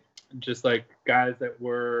say. Just like guys that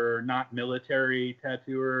were not military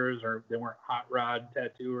tattooers, or they weren't hot rod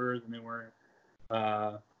tattooers, and they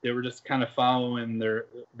were just kind of following their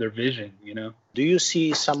vision, you know. Do you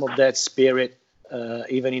see some of that spirit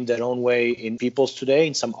even in their own way in people's today,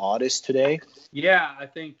 in some artists today? Yeah, I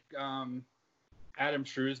think Adam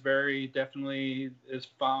Shrewsbury definitely is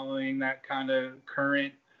following that kind of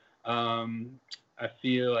current. I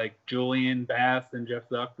feel like Julian Bass and Jeff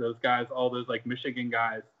Zuck, those guys, all those like Michigan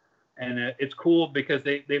guys. And it's cool because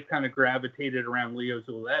they've kind of gravitated around Leo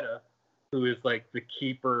Zuleta, who is like the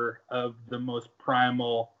keeper of the most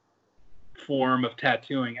primal form of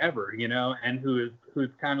tattooing ever, you know, and who's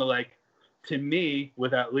kind of like, to me,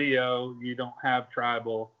 without Leo, you don't have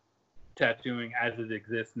tribal tattooing as it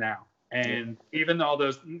exists now. And even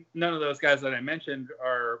though none of those guys that I mentioned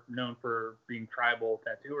are known for being tribal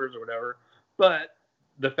tattooers or whatever, but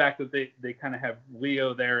the fact that they kind of have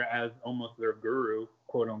Leo there as almost their guru,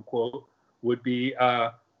 quote unquote, would be,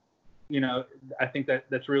 you know, I think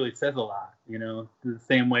that's really says a lot, you know, the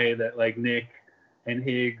same way that like Nick and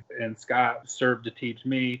Higgs and Scott served to teach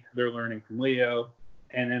me, they're learning from Leo.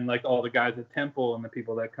 And then like all the guys at Temple and the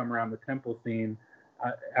people that come around the Temple scene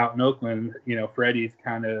out in Oakland, you know, Freddie's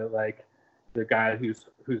kind of like the guy who's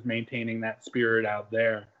maintaining that spirit out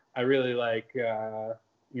there. I really like,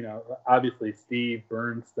 you know, obviously Steve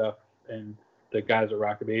Burns stuff and the guys at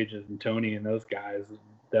Rock of Ages and Tony and those guys.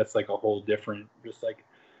 That's like a whole different, just like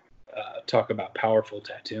talk about powerful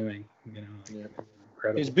tattooing, you know. Yeah.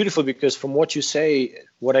 Incredible. It's beautiful because from what you say,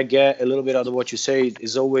 what I get a little bit out of what you say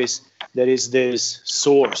is always there is this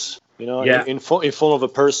source, you know, in front of a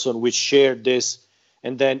person which shared this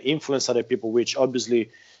and then influence other people, which obviously,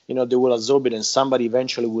 you know, they will absorb it and somebody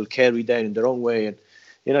eventually will carry that in their own way. And,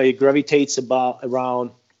 you know, it gravitates around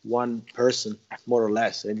one person more or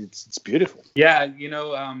less. And it's beautiful. Yeah. You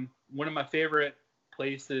know, one of my favorite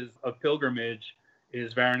places of pilgrimage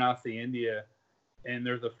is Varanasi, India. And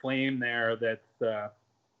there's a flame there that's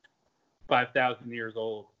 5,000 years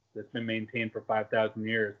old, that's been maintained for 5,000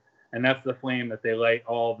 years. And that's the flame that they light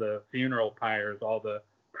all the funeral pyres, all the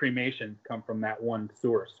cremations come from that one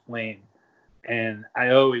source flame. And I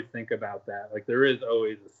always think about that. Like there is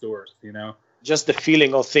always a source, you know. Just the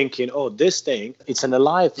feeling of thinking, oh, this thing, it's an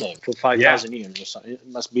alive thing for 5,000 years or something. It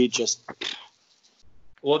must be just...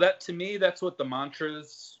 Well, that to me, that's what the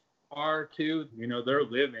mantras are too. You know, they're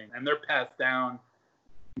living and they're passed down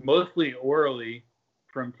mostly orally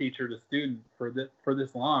from teacher to student for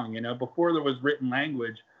this long. You know, before there was written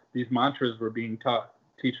language, these mantras were being taught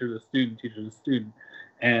teacher to student.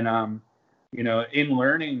 And, you know, in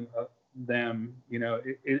learning them, you know,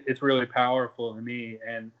 it's really powerful to me.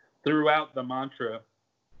 And throughout the mantra,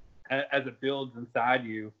 as it builds inside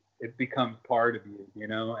you, it becomes part of you, you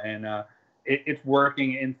know, and it's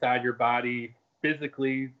working inside your body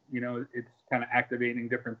physically. You know, it's kind of activating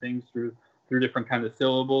different things through different kinds of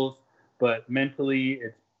syllables, but mentally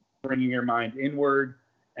it's bringing your mind inward,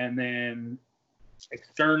 and then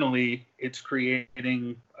externally it's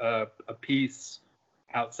creating a piece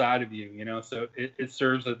outside of you, you know, so it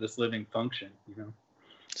serves as this living function, you know.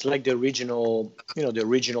 It's like the original, you know, the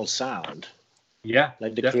original sound. Yeah.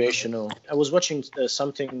 Like the creational. I was watching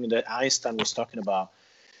something that Einstein was talking about,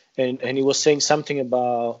 and he was saying something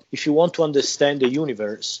about if you want to understand the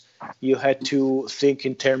universe, you had to think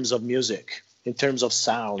in terms of music, in terms of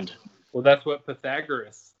sound. Well, that's what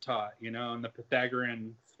Pythagoras taught, you know, and the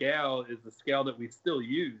Pythagorean scale is the scale that we still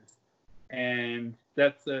use. And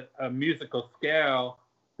that's a musical scale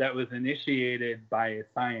that was initiated by a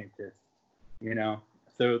scientist, you know.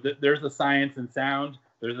 So there's a science in sound,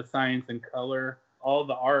 there's a science in color, all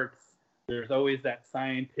the arts, there's always that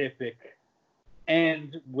scientific.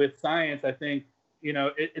 And with science, I think, you know,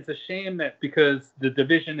 it's a shame that because the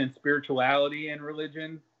division in spirituality and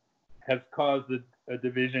religion has caused a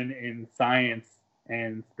division in science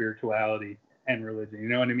and spirituality and religion. You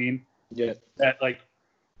know what I mean? Yeah. That like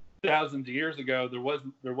thousands of years ago,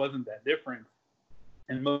 there wasn't that difference.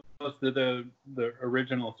 And most of the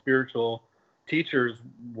original spiritual teachers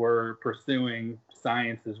were pursuing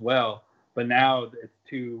science as well. But now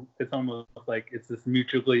it's almost like it's this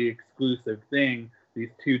mutually exclusive thing, these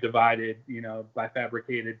two divided, you know,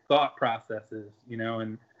 bifabricated thought processes, you know,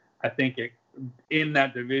 and I think in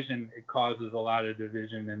that division, it causes a lot of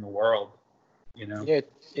division in the world, you know. Yeah,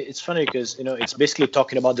 it's funny because, you know, it's basically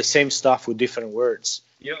talking about the same stuff with different words.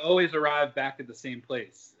 You always arrive back at the same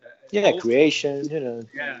place. Yeah, creation, you know.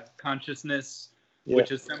 Yeah, consciousness, Yeah.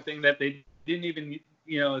 which is something that they didn't even,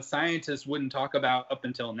 you know, scientists wouldn't talk about up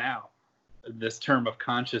until now. This term of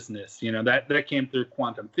consciousness, you know, that came through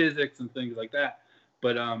quantum physics and things like that.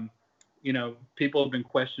 But, you know, people have been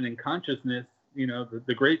questioning consciousness. You know,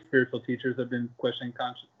 the great spiritual teachers have been questioning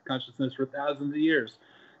consciousness for thousands of years.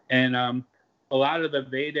 And a lot of the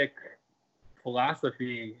Vedic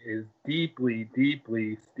philosophy is deeply,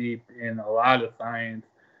 deeply steeped in a lot of science.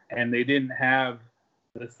 And they didn't have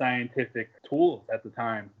the scientific tools at the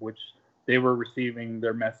time, which they were receiving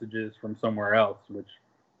their messages from somewhere else, which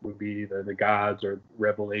would be either the gods or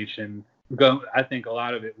revelation. I think a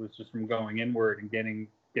lot of it was just from going inward and getting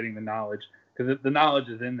the knowledge, because the knowledge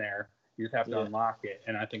is in there. You just have to unlock it,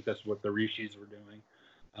 and I think that's what the rishis were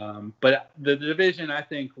doing. But the division, I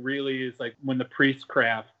think, really is like when the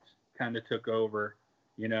priestcraft kind of took over,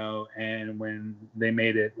 you know, and when they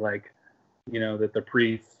made it like, you know, that the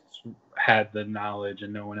priests had the knowledge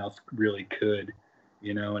and no one else really could.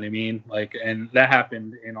 You know what I mean? Like, and that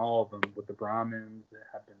happened in all of them with the Brahmins. It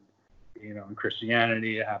happened, you know, in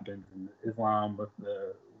Christianity. It happens in Islam with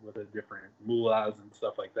the different mullahs and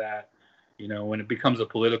stuff like that. You know, when it becomes a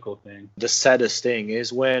political thing. The saddest thing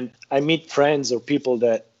is when I meet friends or people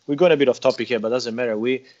that, we're going a bit off topic here, but it doesn't matter.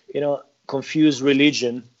 We, you know, confuse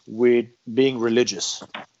religion with being religious.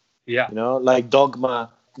 Yeah. You know, like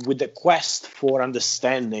dogma with the quest for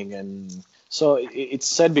understanding. And so it's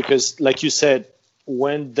sad because, like you said,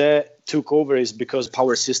 when that took over is because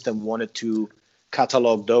power system wanted to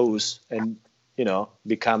catalog those and, you know,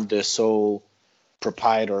 become the sole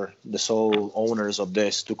proprietor, the sole owners of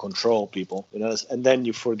this to control people, you know, and then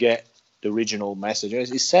you forget the original message.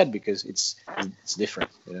 It's sad because it's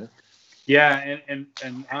different, you know. Yeah, and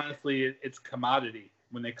honestly, it's commodity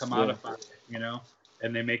when they commodify it, you know,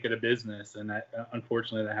 and they make it a business, and that,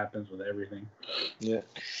 unfortunately, that happens with everything. Yeah,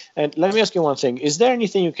 and let me ask you one thing: is there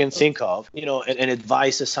anything you can think of, you know, an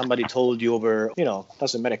advice that somebody told you over, you know,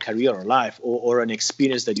 doesn't matter career or life, or an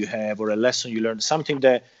experience that you have, or a lesson you learned, something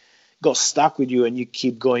that got stuck with you and you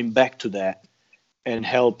keep going back to that and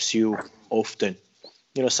helps you often?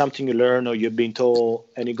 You know, something you learn or you've been told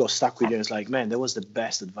and it got stuck with you and it's like, man, that was the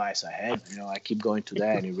best advice I had. You know, I keep going to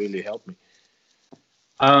that and it really helped me.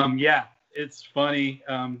 Yeah, it's funny.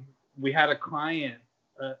 We had a client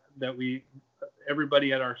that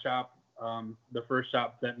everybody at our shop, the first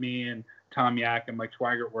shop that me and Tom Yak and Mike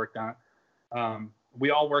Schweigert worked on, we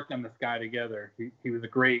all worked on this guy together. He was a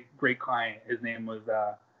great client. His name was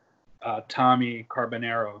Tommy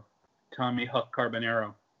Huck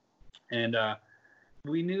Carbonero. And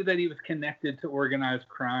we knew that he was connected to organized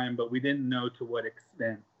crime, but we didn't know to what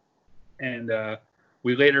extent. And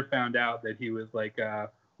we later found out that he was like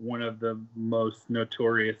one of the most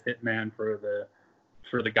notorious hitman for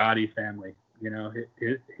the Gotti family. You know,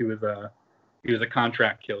 he was a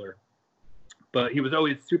contract killer, but he was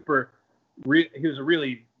always he was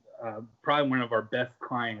really probably one of our best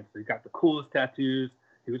clients. He got the coolest tattoos.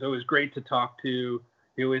 He was always great to talk to.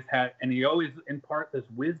 He always impart this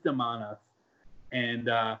wisdom on us. And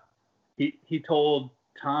he told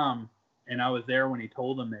Tom, and I was there when he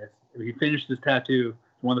told him this. He finished his tattoo.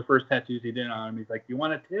 One of the first tattoos he did on him. He's like, "You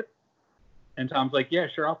want a tip?" And Tom's like, "Yeah,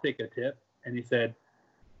 sure, I'll take a tip." And he said,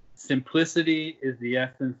 "Simplicity is the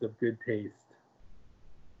essence of good taste."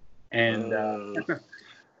 And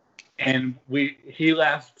and he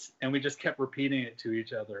left, and we just kept repeating it to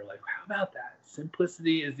each other, like, "How about that?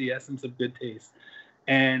 Simplicity is the essence of good taste."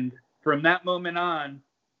 And from that moment on,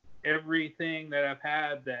 everything that I've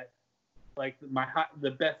had that, like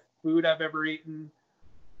the best food I've ever eaten,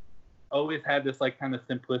 always had this like kind of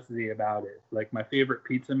simplicity about it. Like my favorite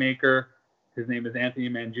pizza maker, his name is Anthony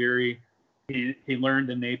Mangieri. He learned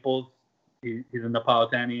in Naples He's a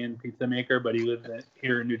Napolitanian pizza maker, but he lives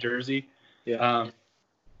here in New Jersey. Yeah.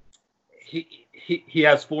 He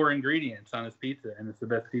has 4 ingredients on his pizza, and it's the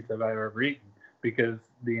best pizza I've ever eaten because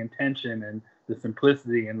the intention and the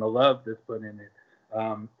simplicity and the love that's put in it.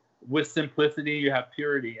 With simplicity, you have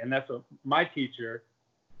purity, and that's what my teacher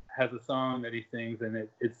has a song that he sings, and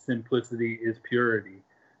it's simplicity is purity,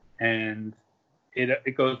 and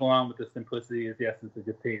it goes along with the simplicity is the essence of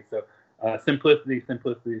good taste. So simplicity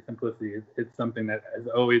is something that has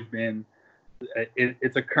always been.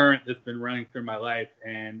 It's a current that's been running through my life,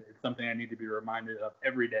 and it's something I need to be reminded of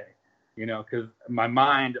every day. Because my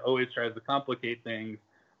mind always tries to complicate things,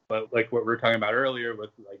 but like what we were talking about earlier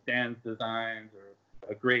with like Dan's designs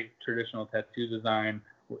or a great traditional tattoo design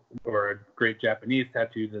or a great Japanese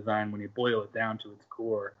tattoo design, when you boil it down to its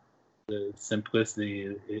core, the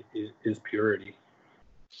simplicity is purity.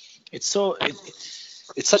 It's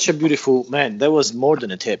such a beautiful, man. That was more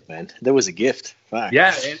than a tip, man. That was a gift. Fact.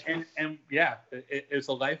 Yeah, and yeah, it's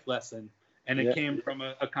a life lesson, and it came from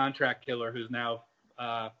a contract killer who's now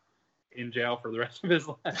in jail for the rest of his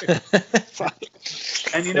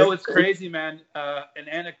life. And what's crazy, man? An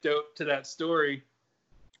anecdote to that story.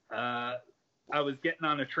 I was getting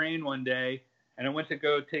on a train one day, and I went to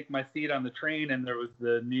go take my seat on the train, and there was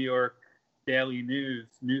the New York Daily News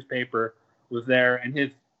newspaper was there, and his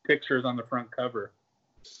picture's on the front cover.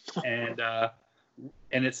 And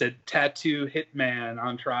it said tattoo hitman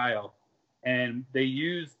on trial, and they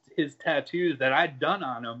used his tattoos that I'd done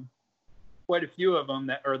on him, quite a few of them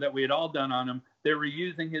that we had all done on him. They were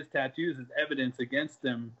using his tattoos as evidence against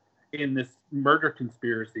him in this murder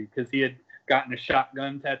conspiracy because he had gotten a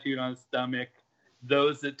shotgun tattooed on his stomach.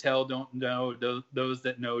 Those that tell don't know. Those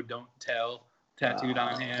that know don't tell tattooed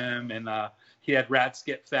on him, and he had rats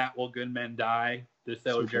get fat while good men die. The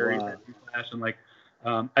Sailor Jerry tattoo flash, and like.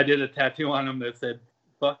 I did a tattoo on him that said,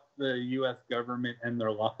 fuck the U.S. government and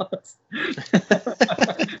their laws.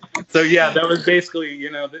 So, yeah, that was basically,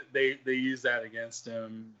 they used that against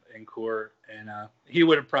him in court. And he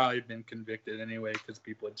would have probably been convicted anyway because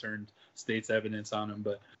people had turned state's evidence on him.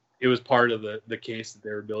 But it was part of the case that they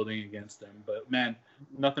were building against him. But, man,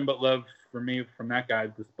 nothing but love for me from that guy,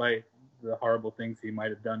 despite the horrible things he might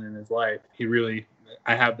have done in his life.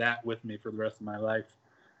 I have that with me for the rest of my life.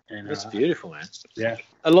 And, it's beautiful, man. Yeah,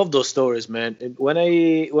 I love those stories, man. When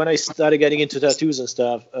I started getting into tattoos and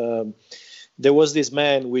stuff, there was this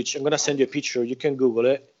man, which I'm gonna send you a picture. You can Google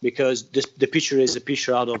it because the picture is a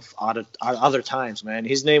picture out of other times, man.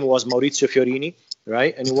 His name was Maurizio Fiorini,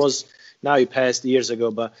 right? And he passed years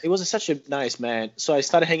ago, but he was such a nice man. So I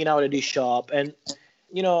started hanging out at his shop, and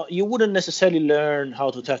you wouldn't necessarily learn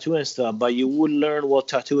how to tattoo and stuff, but you would learn what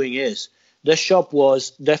tattooing is. The shop was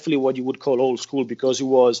definitely what you would call old school because it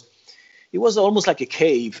was almost like a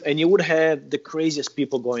cave, and you would have the craziest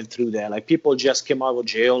people going through there. Like people just came out of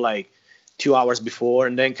jail like 2 hours before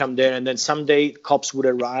and then come there, and then someday cops would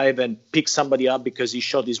arrive and pick somebody up because he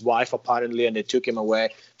shot his wife apparently, and they took him away.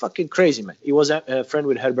 Fucking crazy, man. He was a friend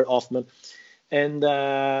with Herbert Hoffman, and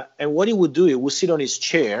what he would do, he would sit on his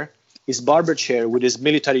chair, his barber chair, with his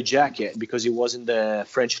military jacket because he was in the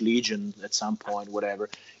French Legion at some point, whatever.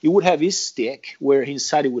 He would have his stick where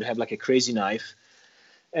inside he would have like a crazy knife.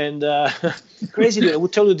 And crazy, I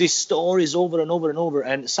would tell you these stories over and over and over.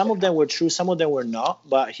 And some of them were true, some of them were not.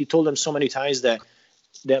 But he told them so many times that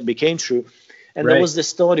became true. And there was the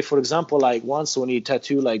story, for example, like once when he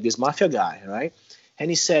tattooed like this mafia guy, right? And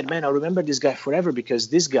he said, man, I remember this guy forever because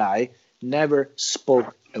this guy never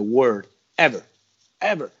spoke a word, ever.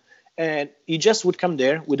 And he just would come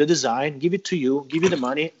there with a design, give it to you, give you the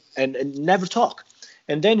money, and never talk.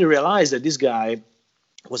 And then you realize that this guy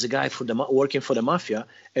was a guy working for the mafia.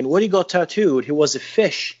 And when he got tattooed, he was a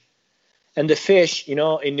fish. And the fish,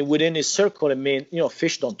 within his circle, it mean,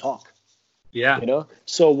 fish don't talk. Yeah.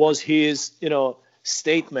 So was his,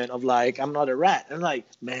 statement of like, I'm not a rat. And I'm like,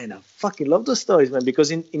 man, I fucking love those stories, man,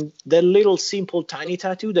 because in that little simple tiny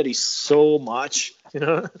tattoo, there is so much,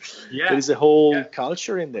 Yeah. There is a whole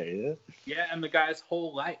culture in there. Yeah, and the guy's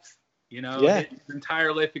whole life, his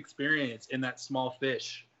entire life experience in that small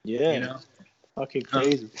fish. Yeah. Fucking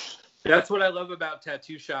crazy. That's what I love about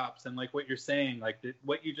tattoo shops, and like what you're saying, like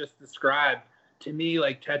what you just described. To me,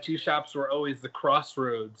 like tattoo shops were always the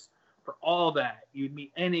crossroads for all that. You'd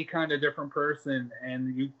meet any kind of different person,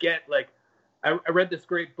 and you get like, I read this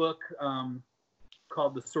great book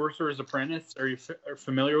called The Sorcerer's Apprentice. Are you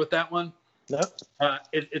familiar with that one? No.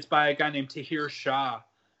 It's by a guy named Tahir Shah,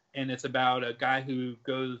 and it's about a guy who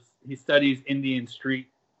he studies Indian street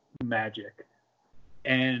magic,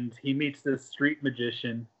 and he meets this street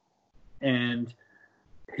magician, and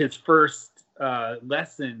his first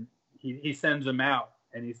lesson, he sends him out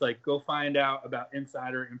and he's like, go find out about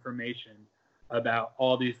insider information about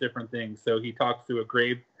all these different things. So he talks to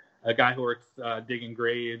a guy who works digging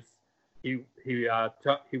graves. He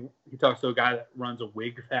talks to a guy that runs a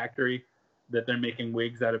wig factory that they're making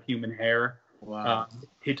wigs out of human hair. Wow.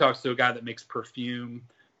 He talks to a guy that makes perfume,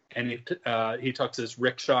 and he talks to this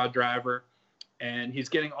rickshaw driver, and he's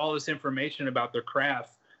getting all this information about their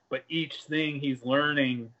crafts. But each thing he's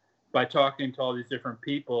learning by talking to all these different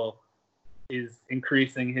people is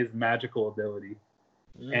increasing his magical ability.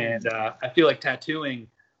 And I feel like tattooing,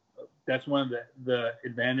 that's one of the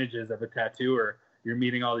advantages of a tattooer. You're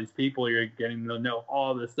meeting all these people, you're getting to know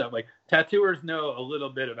all this stuff. Like, tattooers know a little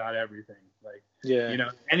bit about everything. Like, you know,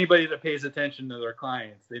 anybody that pays attention to their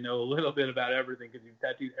clients, they know a little bit about everything, because you've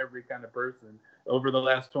tattooed every kind of person over the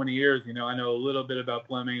last 20 years. You know, I know a little bit about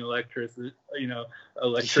plumbing, electricity, you know,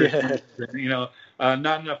 you know,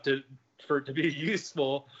 not enough for it to be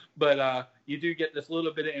useful, but you do get this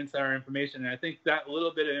little bit of insider information. And I think that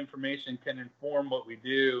little bit of information can inform what we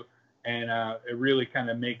do. And it really kind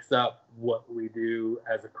of makes up what we do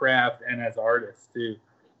as a craft and as artists too.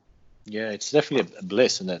 Yeah, it's definitely a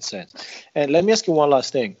bliss in that sense. And let me ask you one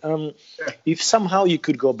last thing. If somehow you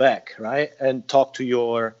could go back, right, and talk to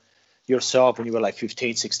yourself when you were like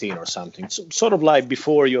 15, 16 or something, so, sort of like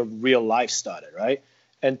before your real life started, right,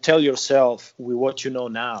 and tell yourself with what you know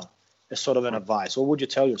now as sort of an advice, what would you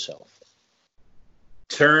tell yourself?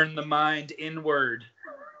 Turn the mind inward.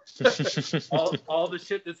 all the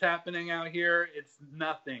shit that's happening out here, it's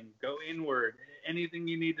nothing. Go inward. Anything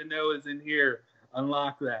you need to know is in here.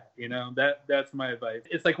 Unlock that. You know, that's my advice.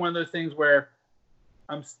 It's like one of those things where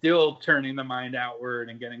I'm still turning the mind outward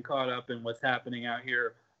and getting caught up in what's happening out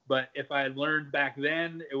here. But if I had learned back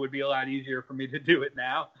then, it would be a lot easier for me to do it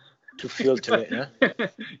now. To filter it, yeah.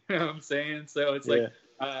 You know what I'm saying? So it's like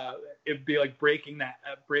it'd be like breaking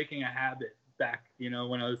a habit back, you know,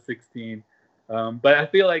 when I was 16. But I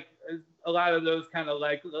feel like a lot of those kind of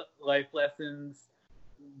like life lessons,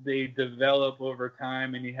 they develop over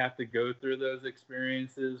time, and you have to go through those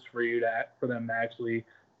experiences for them to actually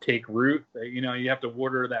take root. You know, you have to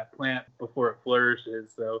water that plant before it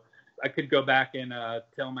flourishes. So I could go back and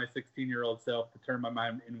tell my 16-year-old self to turn my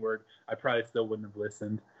mind inward. I probably still wouldn't have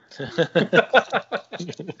listened.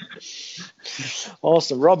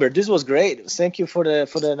 Awesome, Robert. This was great. Thank you for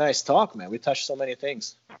the nice talk, man. We touched so many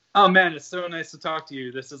things. Oh man, it's so nice to talk to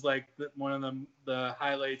you. This is like one of the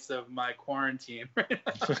highlights of my quarantine.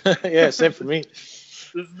 Yeah, same for me.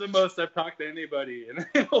 This is the most I've talked to anybody in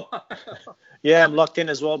a while. Yeah, I'm locked in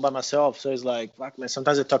as well by myself. So it's like, fuck, man.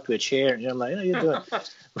 Sometimes I talk to a chair, and I'm like, how you doing?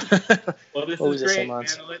 Well, this is great, man.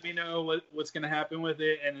 Let me know what's going to happen with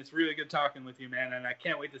it, and it's really good talking with you, man. And I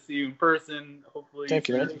can't wait to see you in person. Hopefully. Thank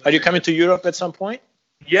you, man. Are you coming to Europe at some point?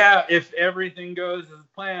 Yeah, if everything goes as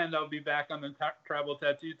planned, I'll be back on the travel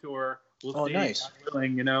tattoo tour. We'll see. Nice.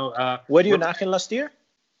 Willing, you know. Were you in Aachen last year?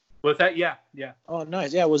 Was that? Yeah. Oh,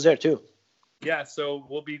 nice. Yeah, I was there too. Yeah, so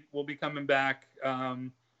we'll be coming back.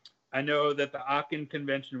 I know that the Aachen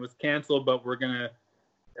convention was canceled, but we're gonna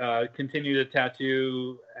continue to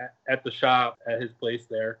tattoo at the shop at his place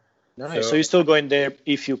there. Nice. So you're still going there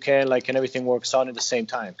if you can, like, and everything works out at the same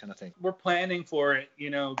time, kind of thing. We're planning for it,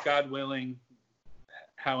 you know, God willing,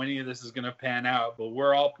 how any of this is gonna pan out. But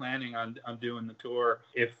we're all planning on doing the tour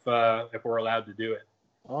if we're allowed to do it.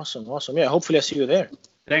 Awesome. Yeah, hopefully I see you there.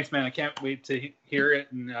 Thanks, man. I can't wait to hear it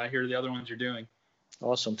and hear the other ones you're doing.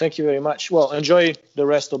 Awesome. Thank you very much. Well, enjoy the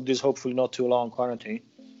rest of this hopefully not too long quarantine.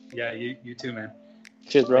 Yeah, you too, man.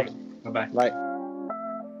 Cheers, bro. Bye-bye. Bye.